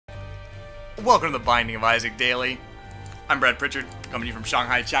Welcome to the Binding of Isaac Daily. I'm Brad Pritchard, coming to you from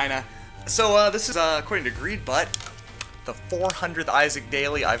Shanghai, China. So this is, according to GreedButt, the 400th Isaac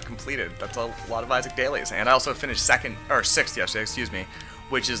Daily I've completed. That's a lot of Isaac Dailies. And I also finished sixth yesterday, excuse me,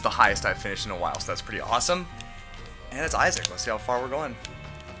 which is the highest I've finished in a while, so that's pretty awesome. And it's Isaac. Let's see how far we're going.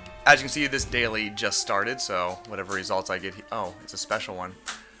 As you can see, this daily just started, so whatever results I get... Oh, it's a special one.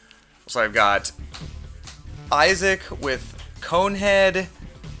 So I've got Isaac with Conehead,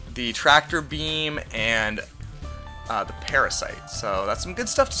 the tractor beam, and the parasite. So that's some good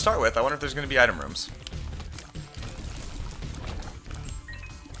stuff to start with. I wonder if there's going to be item rooms.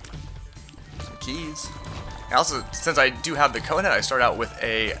 Some keys. And also, since I do have the Conehead, I start out with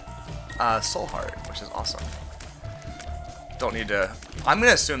a soul heart, which is awesome. Don't need to... I'm going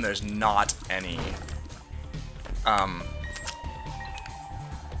to assume there's not any...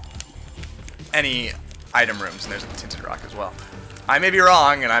 any item rooms, and there's a tinted rock as well. I may be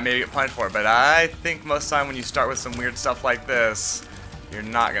wrong, and I may get punished for it, but I think most of the time when you start with some weird stuff like this, you're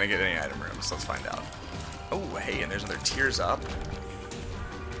not going to get any item rooms, so let's find out. Oh, hey, and there's another tears up.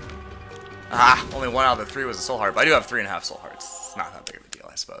 Ah, only one out of the three was a soul heart, but I do have 3.5 soul hearts. It's not that big of a deal,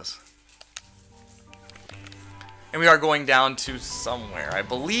 I suppose. And we are going down to somewhere. I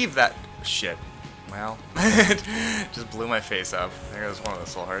believe that... Shit. Well, just blew my face up. There goes one of the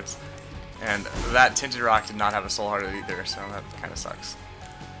soul hearts. And that tinted rock did not have a soul heart either, so that kind of sucks.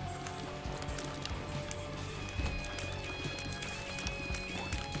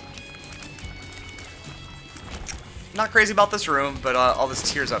 Not crazy about this room, but all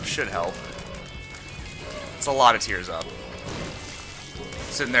this tears up should help. It's a lot of tears up.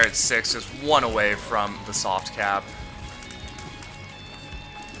 Sitting there at 6, just one away from the soft cap.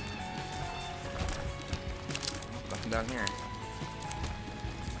 Nothing down here.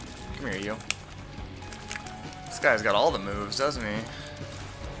 Come here, you. This guy's got all the moves, doesn't he?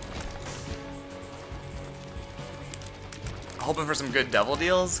 Hoping for some good devil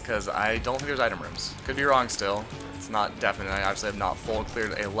deals, because I don't think there's item rooms. Could be wrong still. It's not definite. I obviously have not full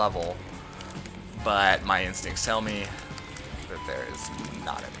cleared a level, but my instincts tell me that there is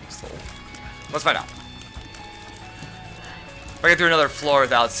not any. So let's find out. If I get through another floor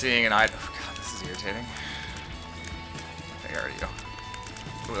without seeing an item... Oh god, this is irritating. There you go.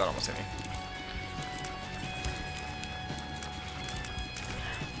 Ooh, that almost hit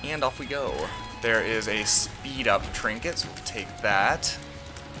me. And off we go. There is a speed up trinket, so we'll take that.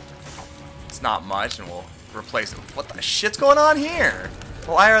 It's not much, and we'll replace it. What the shit's going on here?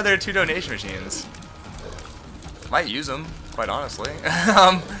 Why are there 2 donation machines? Might use them, quite honestly.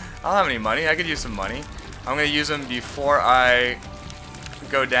 I don't have any money. I could use some money. I'm going to use them before I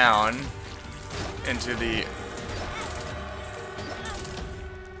go down into the...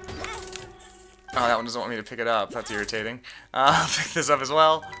 Oh, that one doesn't want me to pick it up. That's irritating. I'll pick this up as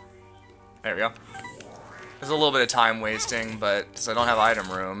well. There we go. There's a little bit of time wasting, but since I don't have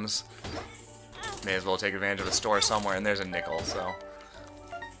item rooms, may as well take advantage of a store somewhere, and there's a nickel, so...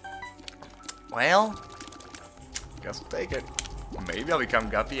 Well, guess we'll take it. Maybe I'll become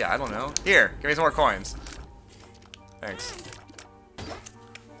Guppy, I don't know. Here, give me some more coins. Thanks.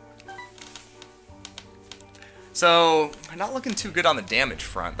 So, not looking too good on the damage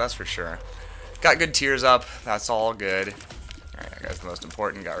front, that's for sure. Got good tears up, that's all good. Alright, that guy's the most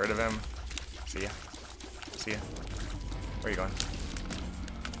important, got rid of him. See ya. See ya. Where are you going?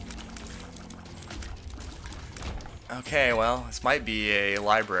 Okay, well, this might be a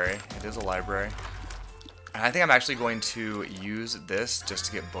library. It is a library. And I think I'm actually going to use this just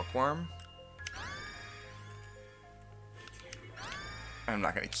to get Bookworm. I'm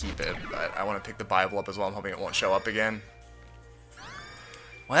not going to keep it, but I want to pick the Bible up as well. I'm hoping it won't show up again.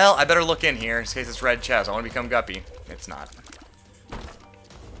 Well, I better look in here in case it's red chest. I want to become Guppy. It's not.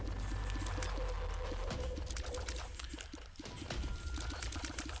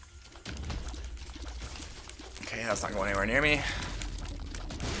 Okay, that's not going anywhere near me.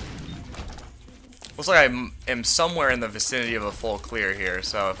 Looks like I am somewhere in the vicinity of a full clear here,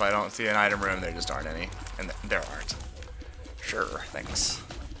 so if I don't see an item room, there just aren't any. And there aren't. Sure, thanks.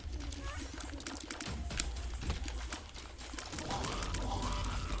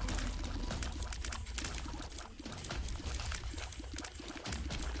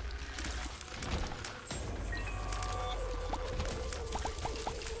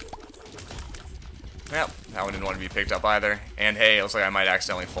 Yep, that one didn't want to be picked up either. And hey, it looks like I might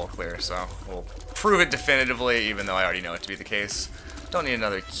accidentally full clear, so we'll prove it definitively, even though I already know it to be the case. Don't need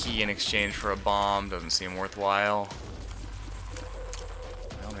another key in exchange for a bomb, doesn't seem worthwhile.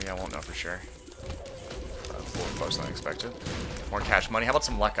 Well, maybe I won't know for sure. That's a little closer than I expected. More cash money. How about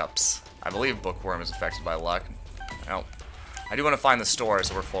some luck ups? I believe Bookworm is affected by luck. Well, I do want to find the store,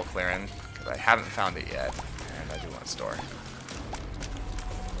 so we're full clearing, because I haven't found it yet, and I do want to store.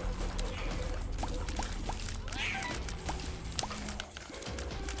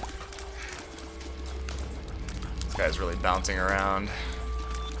 This guy's really bouncing around.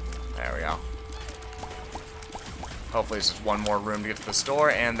 There we go. Hopefully it's just one more room to get to the store,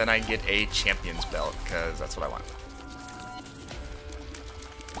 and then I get a champion's belt, because that's what I want.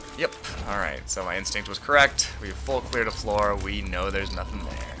 Yep, alright, so my instinct was correct. We have full clear to floor. We know there's nothing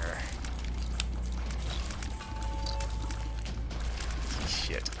there.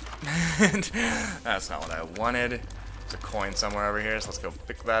 Shit. That's not what I wanted. There's a coin somewhere over here, so let's go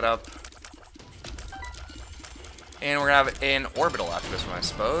pick that up. And we're going to have an orbital after this one, I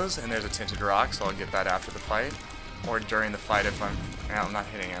suppose. And there's a tinted rock, so I'll get that after the fight. Or during the fight if I'm not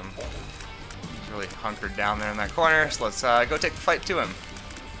hitting him. He's really hunkered down there in that corner, so let's go take the fight to him.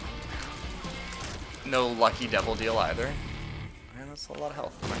 No lucky devil deal either. Man, that's a lot of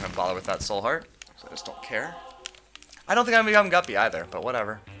health. I'm not going to bother with that soul heart, so I just don't care. I don't think I'm going to become guppy either, but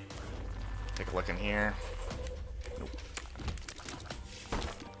whatever. Take a look in here. Nope.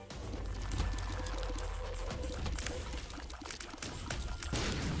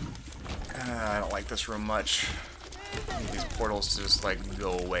 I don't like this room much. I need these portals to just like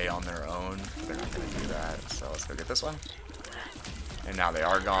go away on their own. They're not going to do that, so let's go get this one. And now they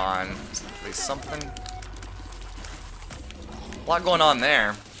are gone. At least something. A lot going on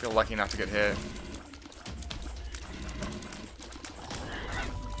there. Feel lucky not to get hit.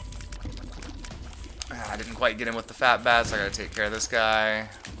 I didn't quite get in with the fat bat, so I gotta take care of this guy.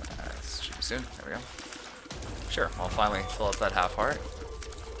 Should be soon. There we go. Sure, I'll finally fill up that half heart.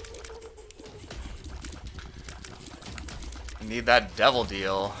 Need that devil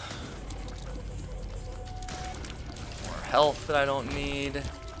deal. More health that I don't need.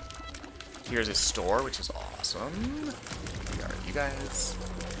 Here's a store, which is awesome. Where are you guys?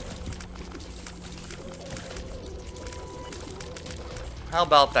 How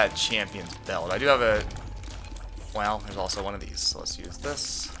about that champion's belt? I do have a... Well, there's also one of these, so let's use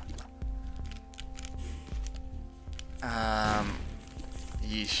this.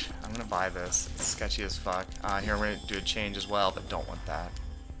 Yeesh. I'm gonna buy this. It's sketchy as fuck. Here we're gonna do a change as well, but don't want that.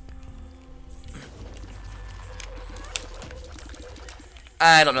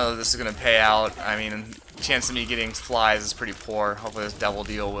 I don't know that this is gonna pay out. I mean, chance of me getting flies is pretty poor. Hopefully this devil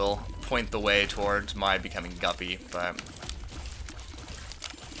deal will point the way towards my becoming guppy, but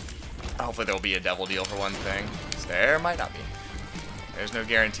hopefully there will be a devil deal for one thing. There might not be. There's no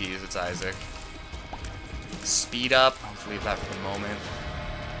guarantees. It's Isaac. Speed up. Let's leave that for the moment.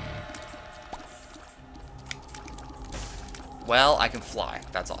 Well, I can fly.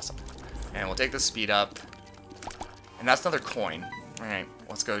 That's awesome. And we'll take the speed up. And that's another coin. Alright,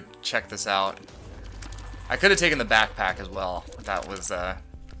 let's go check this out. I could have taken the backpack as well. That was,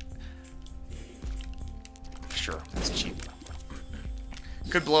 sure, that's cheap.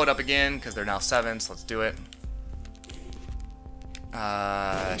 Could blow it up again, because they're now 7, so let's do it.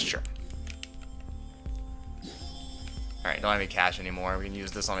 Sure. Alright, don't have any cash anymore. We can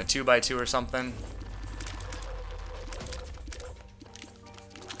use this on a 2x2 or something.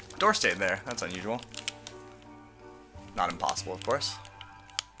 Door stayed there. That's unusual. Not impossible, of course.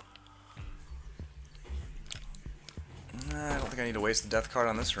 I don't think I need to waste the death card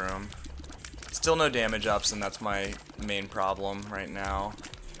on this room. Still no damage ups, and that's my main problem right now.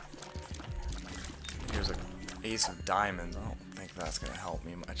 Here's an ace of diamonds. I don't think that's going to help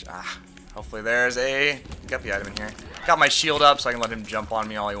me much. Hopefully there's a guppy item in here. Got my shield up so I can let him jump on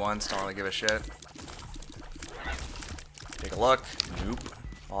me all he wants. Don't really give a shit. Take a look. Nope.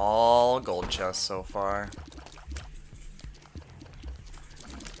 All gold chests so far.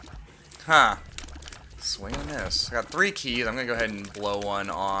 Huh. Swing and miss. I got 3 keys. I'm going to go ahead and blow one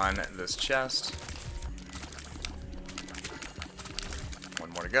on this chest. One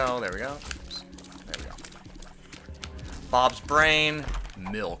more to go. There we go. Oops. There we go. Bob's brain.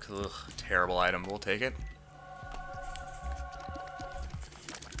 Milk. Ugh, terrible item. We'll take it.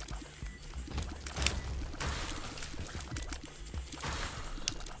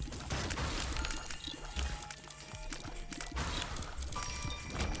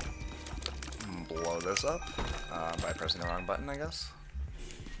 Blow this up by pressing the wrong button, I guess.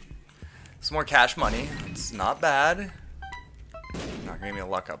 Some more cash money. It's not bad. Not gonna give me a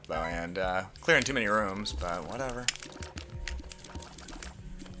luck up though, and clearing too many rooms, but whatever.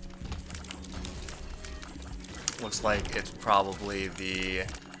 Looks like it's probably the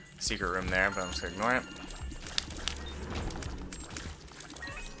secret room there, but I'm just gonna ignore it.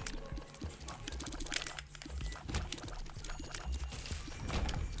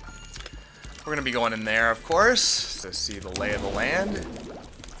 We're gonna be going in there, of course, to see the lay of the land.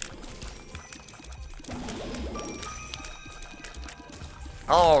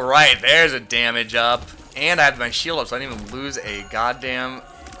 Alright, there's a damage up. And I have my shield up, so I didn't even lose a goddamn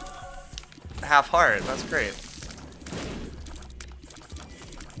half heart. That's great.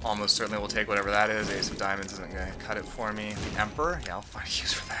 Almost certainly will take whatever that is. Ace of Diamonds isn't going to cut it for me. The Emperor? Yeah, I'll find a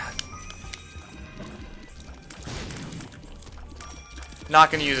use for that.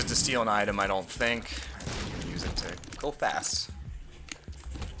 Not going to use it to steal an item, I don't think. I'm going to use it to go fast.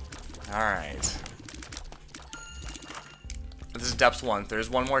 Alright. This is depth 1. There's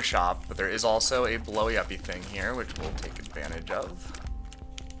one more shop, but there is also a blowy-uppy thing here, which we'll take advantage of.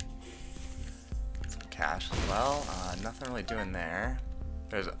 Some cash as well. Nothing really doing there.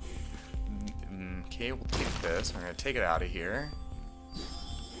 There's a... Okay, we'll take this. I'm going to take it out of here.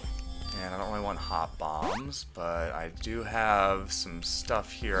 And I don't really want hot bombs, but I do have some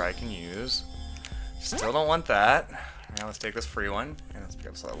stuff here I can use. Still don't want that. Now let's take this free one, and let's pick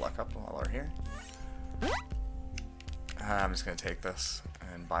up some other luck up while we're here. I'm just going to take this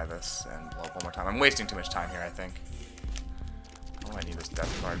and buy this and blow up one more time. I'm wasting too much time here, I think. Oh, I need this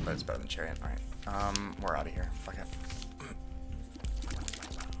death card, but it's better than Chariot. Alright, we're out of here. Fuck it.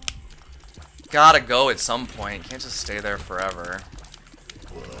 Gotta go at some point. Can't just stay there forever.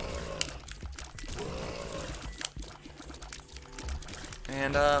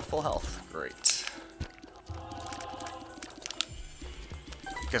 And, full health. Great.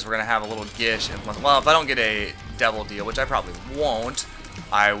 Because we're gonna have a little gish. And, well, if I don't get a devil deal, which I probably won't,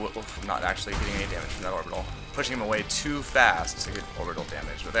 I will not actually getting any damage from that orbital. Pushing him away too fast to get orbital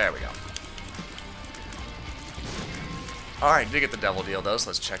damage, but there we go. Alright, did get the devil deal though, so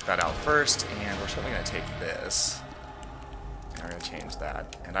let's check that out first, and we're certainly going to take this. And we're going to change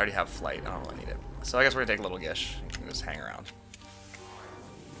that. And I already have flight, I don't really need it. So I guess we're going to take a little gish, and just hang around.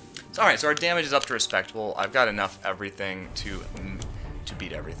 So alright, so our damage is up to respectable. I've got enough everything to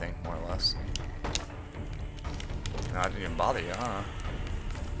beat everything, more or less. No, I didn't even bother you, huh?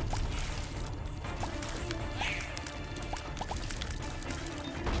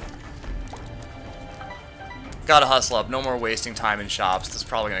 Gotta hustle up, no more wasting time in shops. This is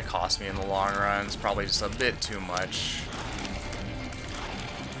probably gonna cost me in the long run. It's probably just a bit too much.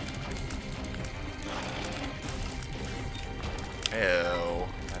 Ew.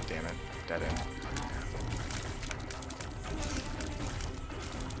 God damn it. Dead end.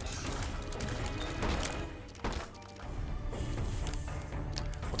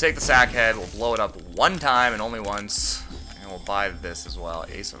 We'll take the sack head, we'll blow it up one time and only once. And we'll buy this as well.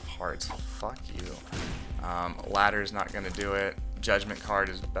 Ace of Hearts. Fuck you. Ladder's not going to do it. Judgment card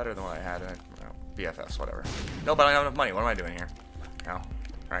is better than what I had. BFFs, whatever. No, but I don't have enough money. What am I doing here? No.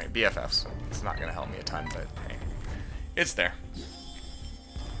 Alright, BFFs. It's not going to help me a ton, but hey. It's there.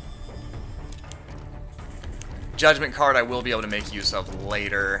 Judgment card I will be able to make use of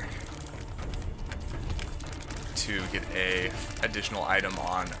later to get a additional item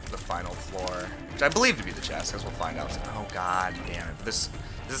on the final floor, which I believe to be the chest, because we'll find out. Oh god damn it. Is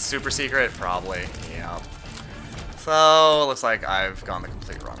this super secret? Probably. Yeah. So, looks like I've gone the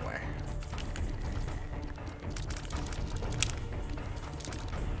complete wrong way.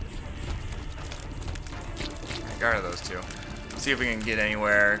 Get rid of those two. See if we can get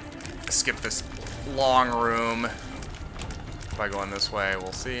anywhere. Skip this long room. By going this way,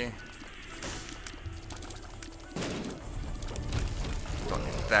 we'll see. Don't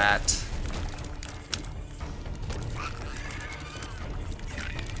need that.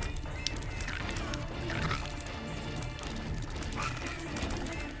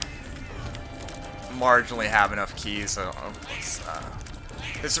 Marginally have enough keys, so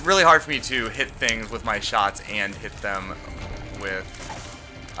it's really hard for me to hit things with my shots and hit them with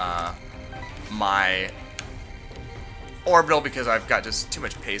my orbital because I've got just too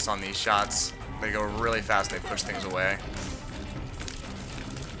much pace on these shots. They go really fast and they push things away.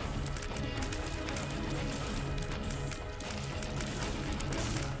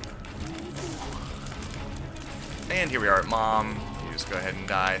 And here we are at Mom. You just go ahead and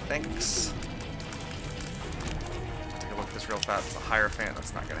die. Thanks. This real fast. It's a Hierophant.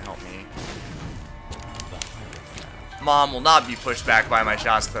 That's not going to help me. Mom will not be pushed back by my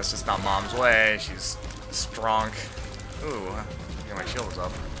shots because that's just not Mom's way. She's strong. Ooh, yeah, my shield was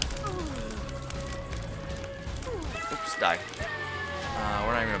up. Oops, die.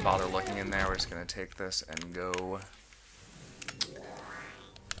 We're not even going to bother looking in there. We're just going to take this and go.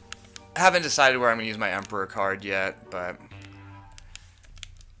 I haven't decided where I'm going to use my Emperor card yet, but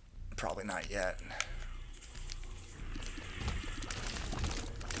probably not yet.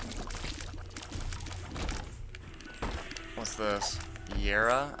 What's this?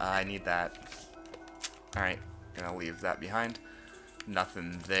 Yera? I need that. Alright, gonna leave that behind.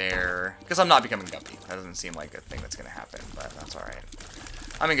 Nothing there. Because I'm not becoming Guppy. That doesn't seem like a thing that's gonna happen, but that's alright.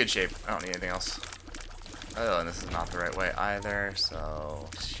 I'm in good shape. I don't need anything else. Oh, and this is not the right way either, so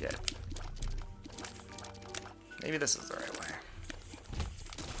shit. Maybe this is the right way.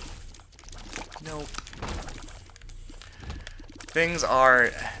 Nope. Things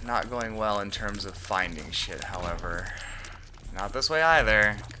are not going well in terms of finding shit, however. Not this way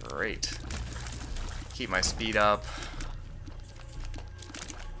either. Great. Keep my speed up.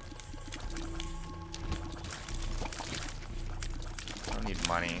 Don't need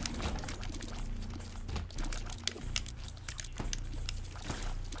money.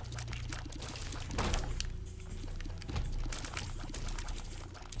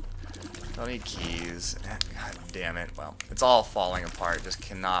 Don't need keys. God damn it. Well, it's all falling apart. Just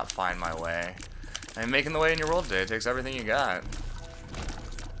cannot find my way. I'm making the way in your world today. It takes everything you got.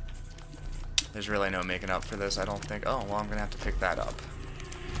 There's really no making up for this, I don't think. Oh, well, I'm going to have to pick that up.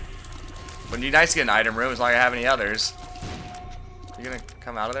 Wouldn't be nice to get an item room as long as I have any others. Are you going to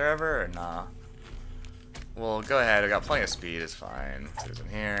come out of there ever, or nah? Well, go ahead. I got plenty of speed. It's fine. Who's in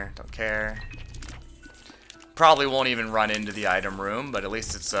here? Don't care. Probably won't even run into the item room, but at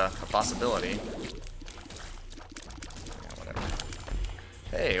least it's a possibility. Yeah, whatever.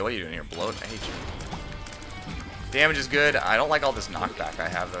 Hey, what are you doing here? Bloat? I hate you. Damage is good. I don't like all this knockback I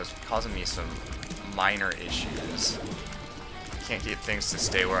have, though. It's causing me some minor issues. Can't get things to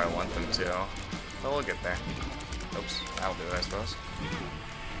stay where I want them to. But we'll get there. Oops, that'll do it, I suppose.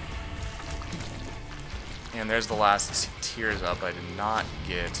 And there's the last tiers up. I did not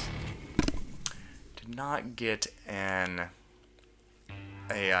get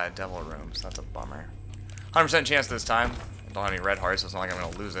a devil room, so that's a bummer. 100% chance this time. I don't have any red hearts, so it's not like I'm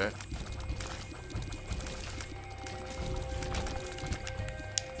gonna lose it.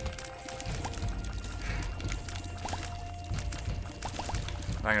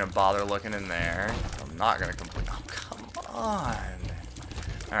 I'm not gonna bother looking in there. I'm not gonna complete. Oh, come on.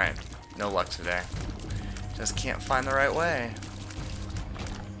 Alright, no luck today. Just can't find the right way.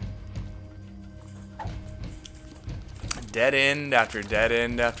 Dead end after dead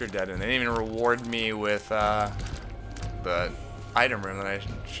end after dead end. They didn't even reward me with the item room that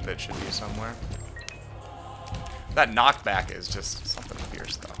should be somewhere. That knockback is just something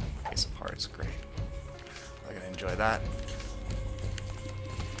fierce, though. Ace of Hearts, great. I'm gonna enjoy that.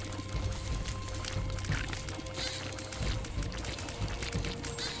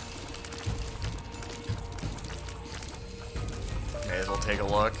 May as well take a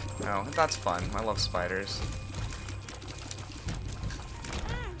look. Oh, that's fun. I love spiders.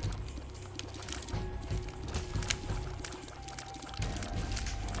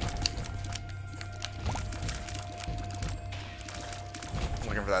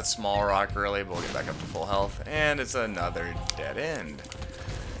 Looking for that small rock early, but we'll get back up to full health. And it's another dead end.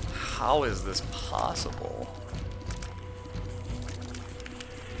 How is this possible?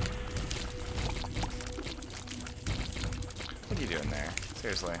 What are you doing there?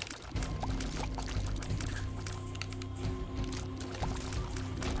 Seriously.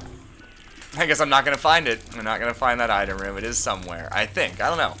 I guess I'm not going to find it. I'm not going to find that item room. It is somewhere, I think. I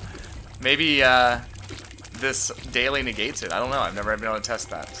don't know. Maybe, this daily negates it. I don't know. I've never been able to test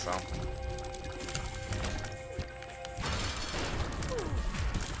that, so.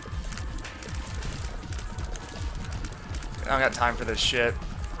 I don't got time for this shit.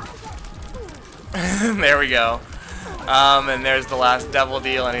 There we go. And there's the last devil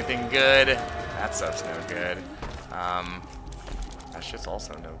deal. Anything good? That stuff's no good. That shit's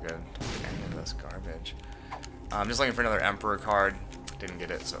also no good. Any of this garbage. I'm just looking for another Emperor card. Didn't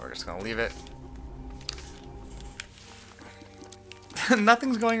get it, so we're just gonna leave it.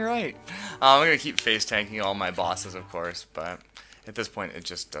 Nothing's going right. I'm gonna keep face tanking all my bosses, of course, but at this point it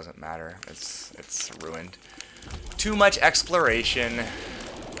just doesn't matter. It's ruined. Too much exploration.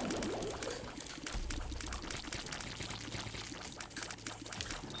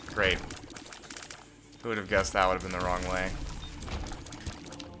 Great. Who would have guessed that would have been the wrong way?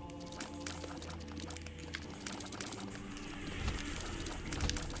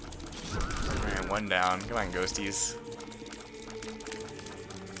 Alright, one down. Come on, ghosties.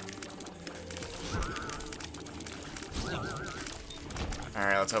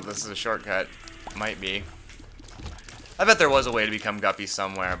 Alright, let's hope this is a shortcut. Might be. I bet there was a way to become Guppy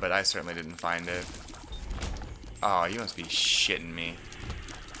somewhere, but I certainly didn't find it. Oh, you must be shitting me.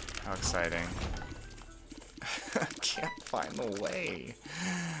 How exciting. I can't find the way.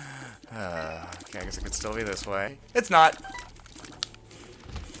 Okay, I guess it could still be this way. It's not.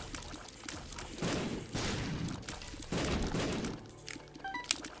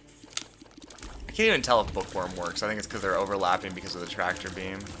 I can't even tell if Bookworm works. I think it's because they're overlapping because of the tractor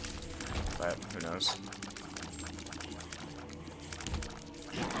beam. But who knows.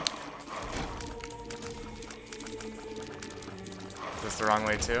 Is this the wrong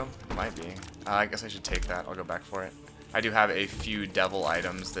way too? Might be. I guess I should take that. I'll go back for it. I do have a few devil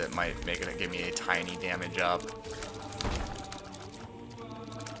items that might make it give me a tiny damage up.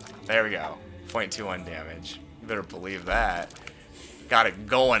 There we go. 0.21 damage. You better believe that. Got it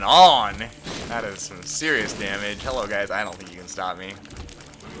going on. That is some serious damage. Hello, guys. I don't think you can stop me.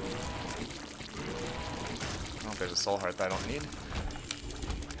 Oh, there's a soul heart that I don't need.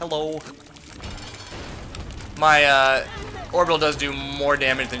 Hello. My orbital does do more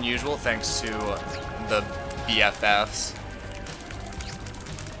damage than usual thanks to the BFFs.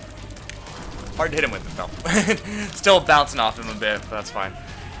 Hard to hit him with it though. Still bouncing off him a bit, but that's fine.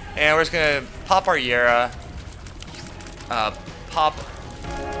 And we're just gonna pop our Yera. Pop.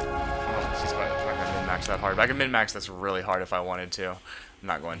 Oh, she's not gonna min-max that hard. But I can min-max this really hard if I wanted to. I'm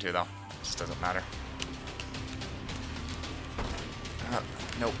not going to though. It just doesn't matter.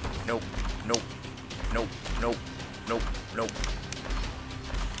 Nope. Nope. Nope. Nope. Nope. Nope. Nope.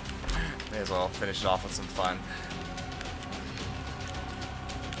 May as well finish it off with some fun.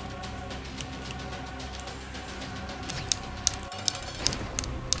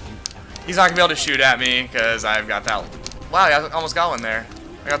 He's not gonna be able to shoot at me because I've got that. Wow, I almost got one there.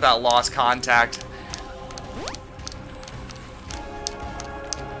 I got that lost contact.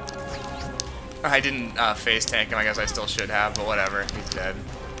 I didn't face tank him. I guess I still should have, but whatever. He's dead.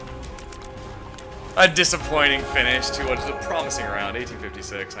 A disappointing finish to what is a promising round.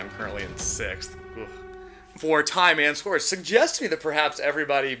 1856. I'm currently in 6th. Ugh. For time and scores, suggests to me that perhaps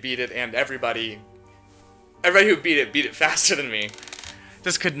everybody beat it, and everybody who beat it faster than me.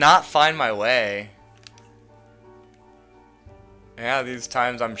 Just could not find my way. Yeah, these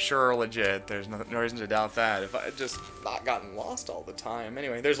times I'm sure are legit. There's no reason to doubt that. If I had just not gotten lost all the time.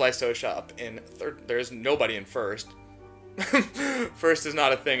 Anyway, there's Lystosha up in 3rd. There's nobody in 1st. 1st is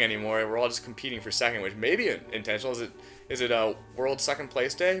not a thing anymore. We're all just competing for 2nd, which may be intentional. Is it a World 2nd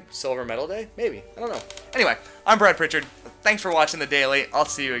Place Day? Silver Medal Day? Maybe. I don't know. Anyway, I'm Brad Pritchard. Thanks for watching the Daily. I'll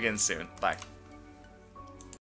see you again soon. Bye.